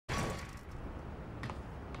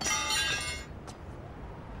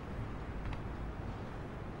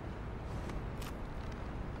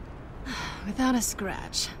without a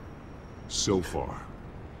scratch. So far.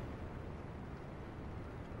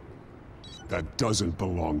 That doesn't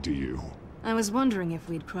belong to you. I was wondering if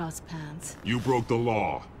we'd cross paths. You broke the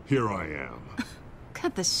law. Here I am.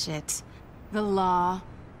 Cut the shit. The law.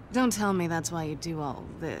 Don't tell me that's why you do all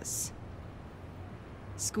this.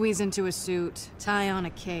 Squeeze into a suit, tie on a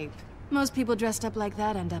cape. Most people dressed up like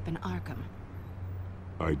that end up in Arkham.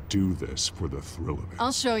 I do this for the thrill of it.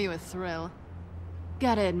 I'll show you a thrill.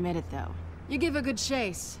 Gotta admit it, though. You give a good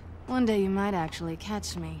chase. One day you might actually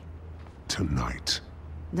catch me. Tonight.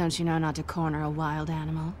 Don't you know not to corner a wild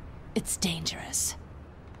animal? It's dangerous.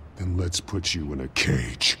 Then let's put you in a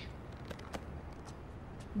cage.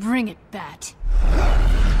 Bring it, Bat.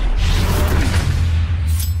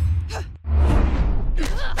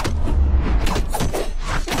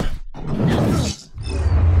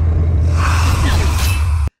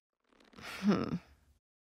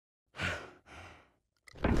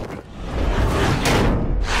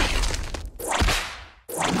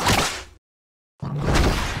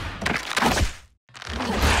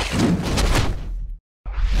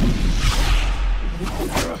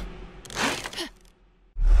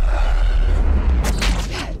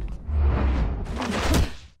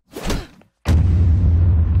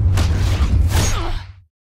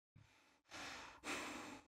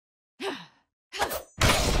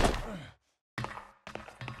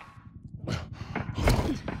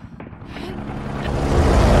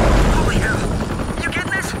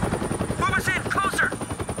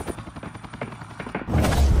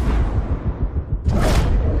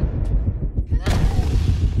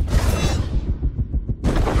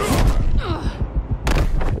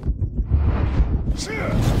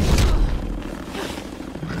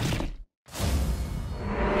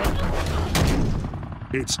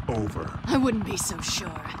 It's over. I wouldn't be so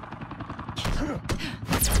sure.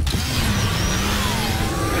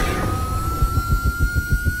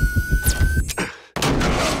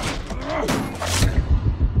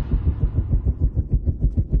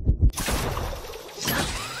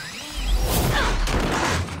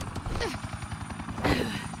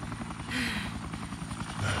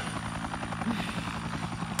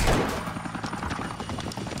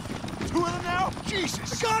 Two of them now?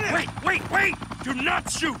 Jesus! Got him! Wait! Do not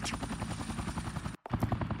shoot!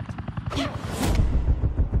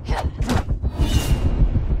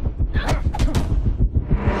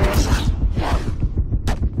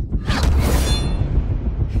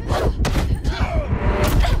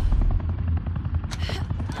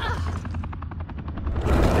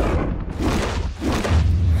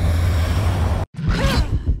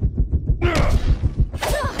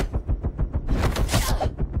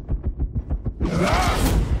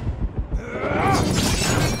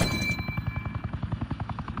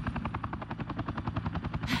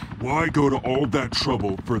 Why go to all that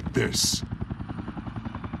trouble for this?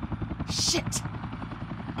 Shit!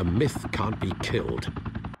 A myth can't be killed.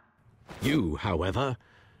 You, however,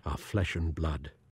 are flesh and blood.